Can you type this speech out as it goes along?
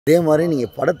அதே மாதிரி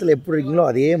நீங்கள் படத்தில் எப்படி இருக்கீங்களோ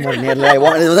அதே மாதிரி நேரில்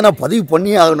இது வந்து நான் பதிவு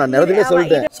பண்ணி ஆகணும். நான் நேரத்துலேயே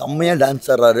சொல்லிட்டேன். செம்மையாக டான்ஸ்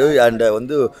ஆடுறாரு. அண்ட்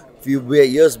வந்து ஃபியூ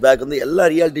இயர்ஸ் பேக் வந்து எல்லா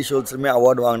ரியாலிட்டி ஷோஸ்லுமே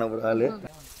அவார்டு வாங்கின ஒரு ஆள்.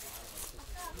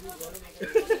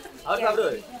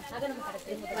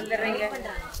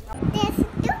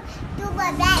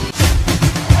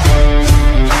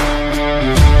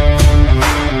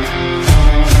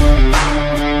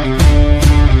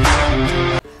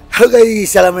 ஹலோ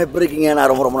கைஸ், எல்லாமே எப்படி இருக்கீங்க? நான்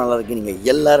ரொம்ப நல்லா இருக்கேன். நீங்கள்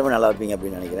எல்லாருமே நல்லா இருப்பீங்க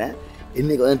அப்படின்னு நினைக்கிறேன்.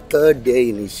 இன்றைக்கி வந்து 3rd day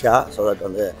in Isha. So that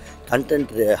வந்து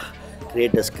கண்டென்ட்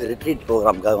கிரியேட்டர்ஸ்க்கு ரிட்ரீட்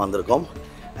ப்ரோக்ராமுக்காக வந்திருக்கோம்.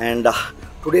 அண்ட்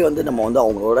டுடே வந்து நம்ம வந்து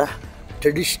அவங்களோட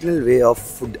ட்ரெடிஷ்னல் வே ஆஃப்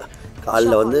ஃபுட்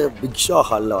காலில் வந்து பிக் ஷா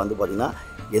ஹாலில் வந்து பார்த்திங்கன்னா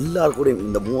எல்லாருக்கூடையும்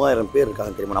இந்த 3000 பேர்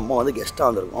இருக்காங்க தெரியுமா. நம்ம வந்து கெஸ்ட்டாக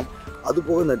வந்திருக்கோம்.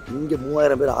 அதுபோக இந்த இங்கே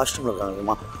 3000 பேர் ஆஷ்ரமில் இருக்காங்க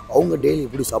தெரியுமா. அவங்க டெய்லி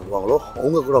எப்படி சாப்பிடுவாங்களோ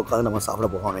அவங்க கூட உட்காந்து நம்ம சாப்பிட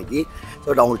போகிறோம் அன்றைக்கி. ஸோ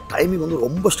அவங்க டைமிங் வந்து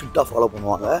ரொம்ப ஸ்ட்ரிக்டாக ஃபாலோ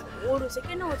பண்ணுவாங்க.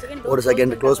 ஒரு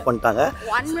செகண்ட் க்ளோஸ் பண்ணிட்டாங்க,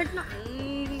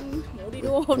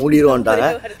 மூடிடுவோன்ட்டாங்க.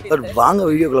 பட் வாங்க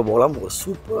வீடியோக்குள்ளே போகலாம். ஒரு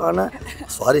சூப்பரான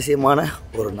சுவாரஸ்யமான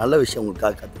ஒரு நல்ல விஷயம்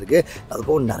உங்களுக்காக காத்திருக்கு. அது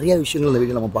போக நிறைய விஷயங்கள் இந்த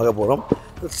வீடியோ நம்ம பார்க்க போகிறோம்.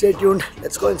 Stay tuned.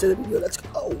 Let's go inside the video. Let's go.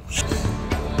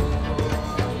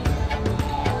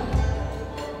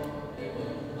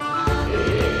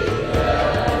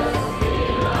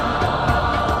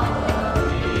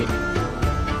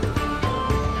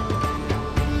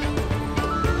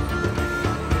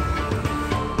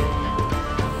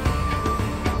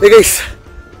 Guys,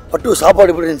 பட்டு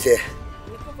சாப்பாடு எப்படி இருந்துச்சு?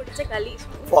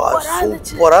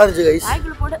 சூப்பராக இருந்துச்சு கைஸ்.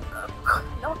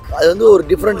 அது வந்து ஒரு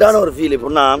டிஃப்ரெண்ட்டான ஒரு ஃபீல்.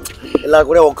 எப்படின்னா எல்லா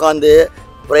கூட உட்காந்து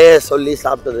ப்ரேயர் சொல்லி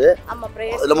சாப்பிட்டது.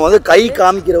 நம்ம வந்து கை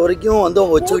காமிக்கிற வரைக்கும் வந்து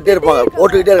அவங்க வச்சுக்கிட்டே இருப்பாங்க,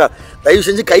 போட்டுக்கிட்டே இருக்காங்க. தயவு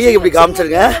செஞ்சு கையை இப்படி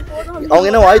காமிச்சிருங்க. அவங்க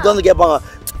என்ன வாய் திறந்து கேட்பாங்க,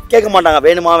 கேட்க மாட்டாங்க.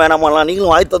 வேணுமா வேணாமாலாம்.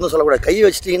 நீங்களும் வாய் திறந்து சொல்லக்கூடாது. கையை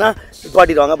வச்சுட்டிங்கன்னா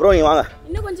நிப்பாட்டிடுவாங்க. அப்புறம் இங்கே வாங்க,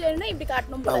 இன்னும் கொஞ்சம் இப்படி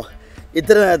காட்டணும்.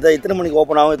 இத்தனை மணிக்கு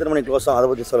ஓப்பன் ஆகும், இத்தனை மணிக்கு க்ளோஸ் ஆகும், அதை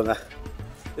பற்றி சொல்லுங்கள்.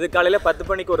 இது காலையில் 10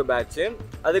 மணிக்கு ஒரு பேட்ச்சு,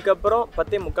 அதுக்கப்புறம்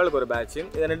 10:45 ஒரு பேட்ச்சு.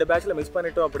 இதை 2 பேட்சில் மிஸ்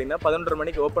பண்ணிட்டோம் அப்படின்னா 11:30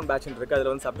 மணிக்கு ஓப்பன் பேட்ச்னு இருக்குது. அதில்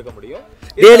வந்து சாப்பிட்டுக்க முடியும்.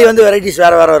 டெய்லி வந்து வெரைட்டிஸ்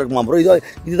வேறு இருக்குமா ப்ரோ?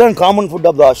 இதுதான் காமன் ஃபுட்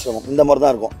ஆஃப் த ஆஷ்ரமம். இந்த மாதிரி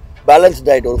தான் இருக்கும். பேலன்ஸ்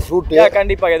டயட், ஒரு ஃப்ரூட்டு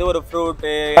கண்டிப்பாக, ஏதோ ஒரு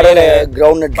ஃப்ரூட்டு,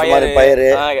 கிரவுண்ட் நட்,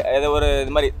 பயிறு, ஏதோ ஒரு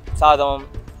இது மாதிரி சாதம்.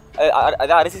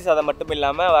 அது அரிசி சாதம் மட்டும்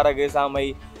இல்லாமல் வரகு, சாமை,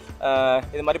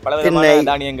 இது மாதிரி பல விதமான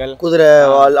தானியங்கள், குதிரை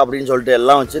வால் அப்படின்னு சொல்லிட்டு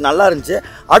எல்லாம் வச்சு நல்லா இருந்துச்சு.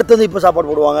 அடுத்து வந்து இப்போ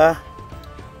சாப்பாடு போடுவாங்க.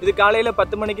 இது காலையில்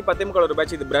 10 மணிக்கு 10:45 ஒரு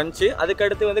பேட்ச், இது பிரஞ்சு.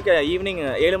 அதுக்கடுத்து வந்து ஈவினிங்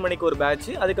 7 மணிக்கு ஒரு பேட்ச்,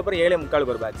 அதுக்கப்புறம் 7:45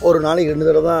 ஒரு பேட்ச். ஒரு நாளைக்கு 2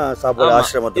 தடவை தான் சாப்பாடு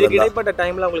ஆசிரமத்தில். இதுக்கு இடைப்பட்ட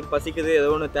டைமில் உங்களுக்கு பசிக்குது, ஏதோ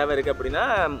ஒன்று தேவை இருக்குது அப்படின்னா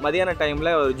மதியான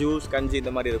டைமில் ஒரு ஜூஸ், கஞ்சி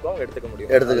இந்த மாதிரி இருக்கும், அவங்க எடுத்துக்க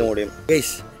முடியும்.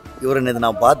 கைஸ், இவரை நேற்று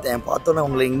நான் பார்த்தோன்னே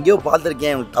உங்களை எங்கேயோ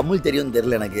பார்த்துருக்கேன். எனக்கு தமிழ் தெரியும்னு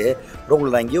தெரியல எனக்கு. ப்ரோ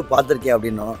உங்களை நான் எங்கேயோ பார்த்துருக்கேன்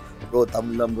அப்படின்னோம். ப்ரோ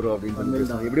தமிழ் தான் ப்ரோ அப்படின்னு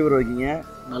சொல்லி. எப்படி ப்ரோ இருக்கீங்க?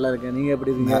 நல்லா இருக்கேன். நீங்கள்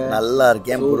எப்படி இருக்கீங்க? நல்லா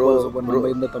இருக்கேன் ப்ரோ.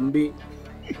 இந்த தம்பி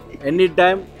எனி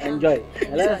டைம் என்ஜாய்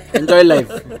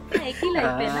லைஃப்.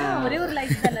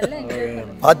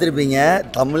 பார்த்துருப்பீங்க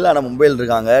தமிழ். ஆனால் மும்பையில்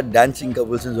இருக்காங்க டான்சிங்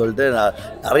கப்புள்ஸ்ன்னு சொல்லிட்டு நான்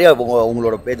நிறையா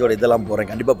உங்களோட பேஜோட இதெல்லாம்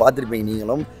போகிறேன். கண்டிப்பாக பார்த்துருப்பீங்க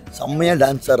நீங்களும். செம்மையாக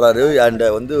டான்ஸ் ஆடுறாரு. அண்ட்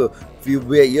வந்து ஃபியூ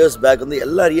இயர்ஸ் பேக் வந்து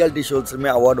எல்லா ரியாலிட்டி ஷோஸ்லுமே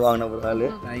அவார்டு வாங்கின ஒரு ஆள்.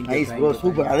 Nice bro,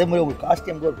 super. அதே மாதிரி உங்கள்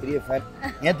காஸ்டியூமுக்கு ஒரு பெரிய ஃபேன்.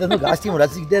 நேற்று வந்து காஸ்டியூம்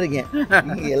ரசிக்கிட்டே இருக்கேன்.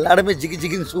 நீங்கள் எல்லாருமே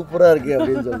ஜிகின்னு சூப்பராக இருக்குது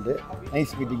அப்படின்னு சொல்லிட்டு.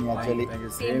 Nice meeting. ஆக்சுவலி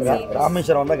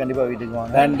ராமேஸ்வரம் வந்தால் கண்டிப்பாக வீட்டுக்கு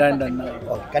வாங்க.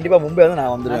 கண்டிப்பாக மும்பை வந்து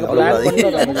நான் வந்துடுவேன்.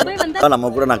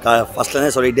 நம்ம கூட நான்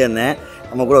ஃபஸ்ட்லேருந்தே சொல்லிகிட்டே இருந்தேன்,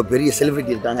 நம்ம கூட பெரிய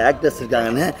செலிபிரிட்டி இருக்காங்க, ஆக்டர்ஸ்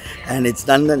இருக்காங்கன்னு. And it's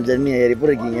Nandan Jenny Iyer.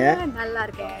 எப்படி இருக்கீங்க?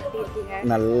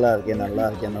 நல்லா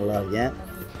இருக்கேன்.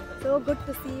 So good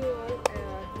to see you all.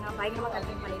 நான் பயங்கரமா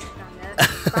கண்டென்ட் பண்ணிட்டு இருக்காங்க.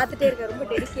 பார்த்துட்டே இருக்க ரொம்ப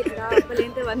டெடிகேட்டடா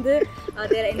அப்பலேந்து வந்து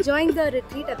they are enjoying the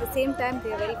retreat at the same time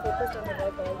they are very focused on the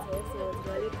work also. So it's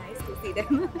really nice to see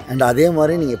them. And அதே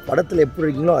மாதிரி நீங்கள் படத்தில் எப்படி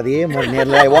இருக்கீங்களோ அதே மாதிரி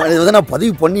நேரில் இது வந்து நான்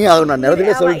பதிவு பண்ணி ஆகணும். நான்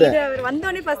நேரத்துலேயே சொல்லிட்டேன். இது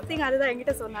வந்தோடனே ஃபர்ஸ்ட் திங் அதுதான்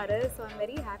என்கிட்ட சொன்னாரு. So I'm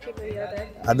very happy to hear that.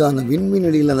 அது அந்த விண்மீன்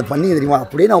வெளியில் அந்த பண்ணி தெரியுமா,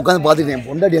 அப்படியே நான் உட்காந்து பார்த்துக்கிட்டேன். என்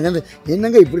பொண்டாட்டி எங்கே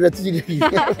என்னங்க இப்படி ரசிச்சுட்டு இருக்கீங்க?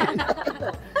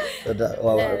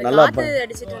 நல்லா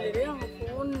அடிச்சிட்டு இருந்தது. அவங்க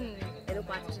ஃபோன் ஏதோ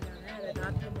பார்த்துட்டு இருந்தாங்க. அதை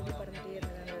ராத்திரி மூடி பறந்துட்டே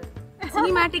இருந்தாங்க.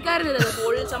 சினிமேட்டிக்காக இருந்தது அது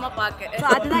ஹோல்சமா பார்க்க.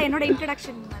 அதுதான் என்னோட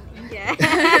இன்ட்ரடக்ஷன் இங்கே.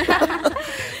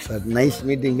 Sir nice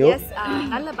meeting you. S,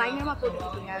 நல்ல பயங்கரமாக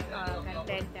போட்டுருக்கீங்க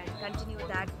கண்டென்ட் அண்ட் கண்டினியூ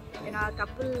தட். ஏன்னா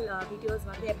கப்புள் வீடியோஸ்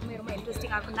வந்து எப்பவுமே ரொம்ப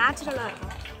இன்ட்ரெஸ்டிங்காக இருக்கும், நேச்சுரலாக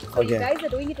இருக்கும். Okay. You guys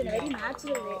are doing it in a very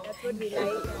natural way. That's what we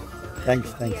like. Thanks.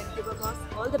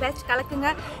 All the best. கலக்குங்க.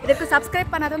 இதற்கு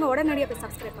சப்ஸ்கிரைப் பண்ணாதவங்க உடனடியாக போய்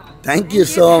சப்ஸ்கிரைப் பண்ணுங்க. Thank you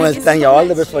so much. Thank you. All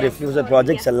the best for your future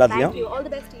projects எல்லாத்தையும். Thank you. All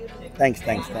the best to you. Thanks.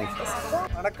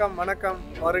 வணக்கம்.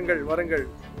 வாருங்கள்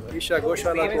ஈஷா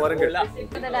கோஷாலாக்கு வாருங்கள்.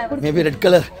 Maybe red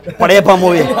colour Padayappa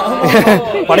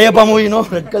movie no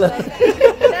red colour.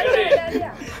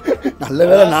 நல்ல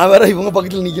வேளை நான் வேற இவங்க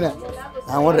பக்கத்தில் நிற்கிறேன்.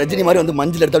 அவன் ரஜினி மாதிரி வந்து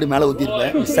மஞ்சள் எடுத்து அப்படி மேலே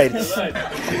ஊற்றிருப்பேன். மிஸ் ஆயிடுச்சு.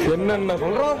 என்னென்ன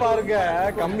சொல்றான் பாருங்க,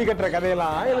 கம்பி கட்டுற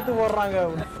கதையெல்லாம் எடுத்து போடுறாங்க.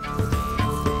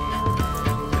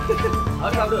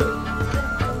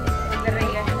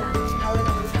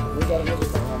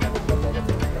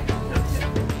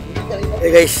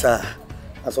 கைஸ்,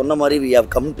 நான் சொன்ன மாதிரி we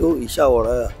have come to இஷாவோட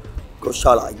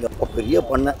goshala. இங்கே அப்போ பெரிய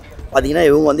பண்ணை பார்த்தீங்கன்னா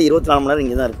இவங்க வந்து 24 மணி நேரம்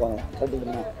இங்கே தான் இருப்பாங்க.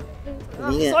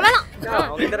 நீங்கள்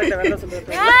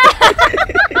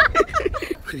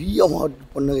பெரிய மாட்டு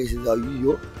பண்ண கைஸ் இது.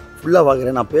 ஐயோ ஃபுல்லாக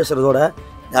பார்க்குறேன். நான் பேசுகிறதோட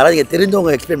யாராவது இங்கே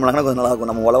தெரிஞ்சவங்க எக்ஸ்பிளைன் பண்ணாங்கன்னா கொஞ்சம்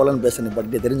நல்லாயிருக்கும். நம்ம உலவலன்னு பேசணும்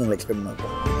பட்டு தெரிஞ்சவங்க எக்ஸ்பிளைன்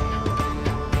பண்ணாருக்கும்.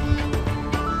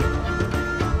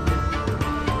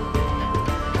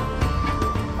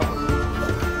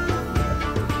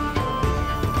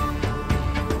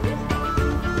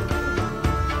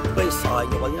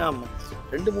 இங்கே பார்த்தீங்கன்னா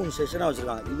 2-3 செஷனாக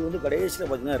வச்சுருக்காங்க. இது வந்து கடைசியில்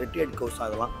பார்த்தீங்கன்னா ரிட்டையர்ட் கோர்ஸ்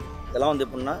தான். இதெல்லாம் வந்து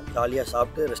எப்படின்னா ஜாலியாக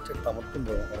சாப்பிட்டு ரெஸ்ட் எடுத்தால் மட்டும்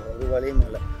போதும். ஒரு வேலையும்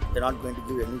இல்லை. Not going to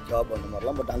give any job அந்த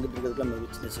மாதிரிலாம். பட் அங்கிட்டு இருக்கிறதுக்கு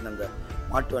நம்ம சின்ன அந்த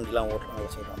மாட்டு வண்டிலாம் ஓட்டுறாங்க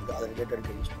சொல்கிறாங்க. அதை ரிலேட்டட்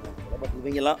யூஸ் பண்ணுவாங்க. பட்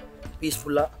இவங்கெல்லாம்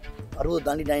பீஸ்ஃபுல்லாக 60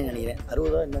 தாண்டிட்டாங்கன்னு நினைக்கிறேன்.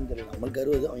 60 என்னன்னு தெரியல. நம்மளுக்கு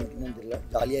 60, அவங்களுக்கு என்னன்னு தெரியல.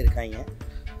 ஜாலியாக இருக்காங்க.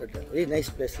 பட் வெரி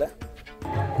நைஸ் பிளேஸில்.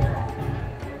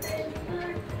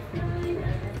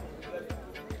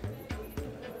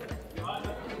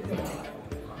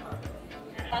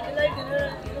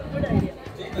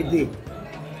 இது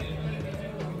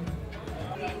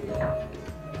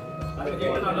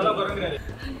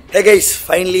Hey guys,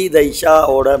 finally the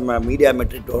Ishaவோட media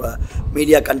மெட்ரிட்டோட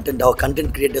media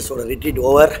content கிரியேட்டர்ஸோட retreat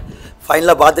over.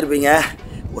 ஃபைனலாக பார்த்துருப்பீங்க.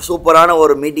 ஒரு சூப்பரான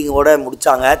ஒரு மீட்டிங்கோட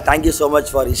முடித்தாங்க. Thank you so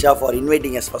much for Isha for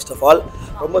inviting yes first of all.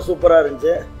 ரொம்ப சூப்பராக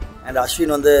இருந்துச்சு. அண்ட்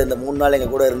அஸ்வின் வந்து இந்த 3 நாள்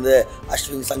எங்கள் கூட இருந்து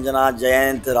அஸ்வின், சஞ்சனா,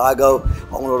 ஜெயந்த், ராகவ்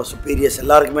அவங்களோட சுப்பீரியர்ஸ்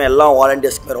எல்லாருக்குமே எல்லாம்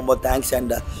வாலண்டியர்ஸ்க்குமே ரொம்ப தேங்க்ஸ்.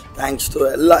 அண்ட் தேங்க்ஸ் டு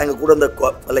எல்லாம் எங்கள் கூட இந்த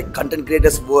லைக் கண்டென்ட்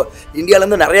கிரியேட்டர்ஸ்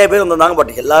இந்தியாவிலேருந்து நிறைய பேர் வந்திருந்தாங்க.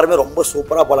 பட் எல்லாருமே ரொம்ப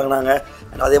சூப்பராக பழகினாங்க.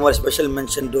 அண்ட் அதே மாதிரி special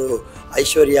mention to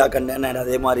Aishwarya Kannan and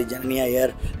அதே மாதிரி ஜனனி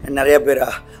ஐயர் அண்ட் நிறைய பேர்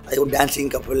அது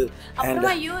டான்சிங் கப்பிள் அண்ட்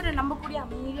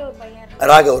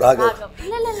ராகவ்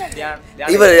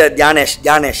இவர்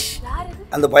தியானேஷ்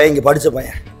அந்த பையன் இங்கே படித்த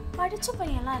பையன்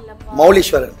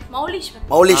மௌலீஸ்வரன்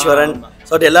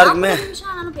சொல்லிட்டு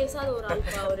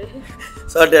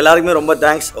எல்லாருக்குமே ரொம்ப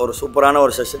தேங்க்ஸ். ஒரு சூப்பரான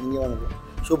ஒரு செஷன். நீங்கள் வந்து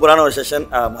சூப்பரான ஒரு செஷன்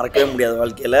மறக்கவே முடியாத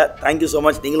வாழ்க்கையில். Thank you so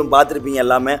much. நீங்களும் பார்த்துருப்பீங்க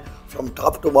எல்லாமே ஃப்ரம்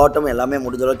டாப் டு பாட்டம் எல்லாமே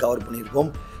முடிஞ்ச அளவுக்கு கவர்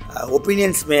பண்ணியிருக்கோம்.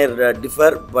 ஒப்பீனியன்ஸ் மே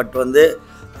டிஃபர் பட் வந்து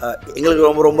எங்களுக்கு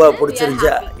ரொம்ப ரொம்ப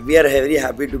பிடிச்சிருந்துச்சு. We are very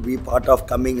happy to be part of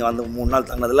coming. அந்த 3 நாள்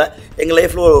தங்கினதில் எங்கள்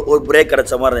லைஃப்பில் ஒரு பிரேக்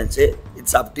கிடச்ச மாதிரி இருந்துச்சு.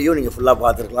 It's up to you. நீங்கள் ஃபுல்லாக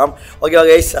பார்த்துருக்கலாம். Okay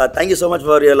guys, thank you so much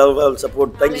for your love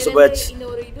support. Thank you so much.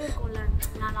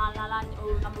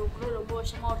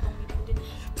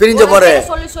 பிரிஞ்ச போகிற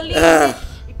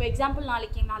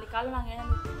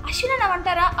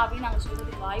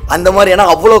அந்த மாதிரி ஏன்னா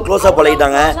அவ்வளோ க்ளோஸாக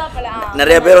பழகிட்டாங்க.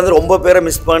 நிறைய பேர் வந்து ரொம்ப பேரை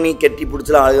மிஸ் பண்ணி கெட்டி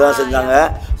பிடிச்சலாம் அதுதான் செஞ்சாங்க.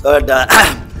 ஸோ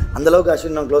அந்தளவுக்கு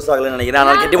அஸ்வின் நான் க்ளோஸ் ஆகலைன்னு நினைக்கிறேன்.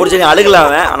 அதனால் கெட்டி பிடிச்சி நீ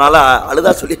அழுகலாம். அதனால்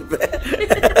அழுதா சொல்லியிருப்பேன்.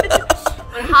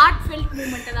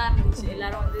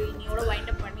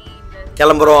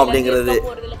 கிளம்புறோம் அப்படிங்கிறது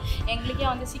எங்களுக்கே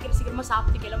வந்து சீக்கிரமா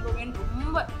சாப்பிட்டு கிளம்புவேன்னு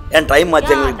ரொம்ப ஏன் டைம்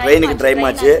ஆச்சு. எங்களுக்கு ட்ரெயினுக்கு டைம்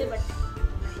ஆச்சு.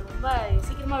 ரொம்ப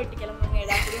சீக்கிரமா விட்டு கிளம்புங்க.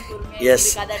 எல்லாத்தையும் பொறுமையா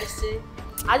கதை அடிச்சு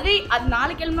அதுவே அது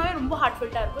 4 கிளம்பினாவே ரொம்ப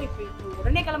ஹார்ட்ஃபுல்ட்டாக இருக்கும். இப்போ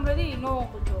உடனே கிளம்புறது இன்னும்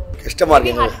கொஞ்சம் கஷ்டமாக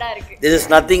இருக்கு. திஸ் இஸ்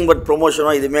நத்திங் பட்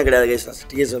ப்ரொமோஷனோ இதுவுமே கிடையாது கைஸ். நான்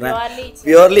சொன்னேன்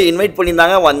பியூர்லி இன்வைட்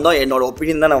பண்ணியிருந்தாங்க வந்தோம். என்னோட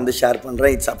ஒப்பீனியன் தான் நான் வந்து ஷேர்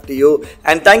பண்ணுறேன். It's up to you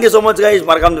and thank you so much guys.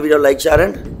 மறக்காம இந்த video like share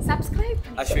and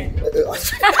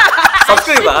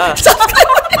சப்ஸ்கிரைபா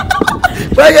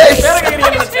bye guys.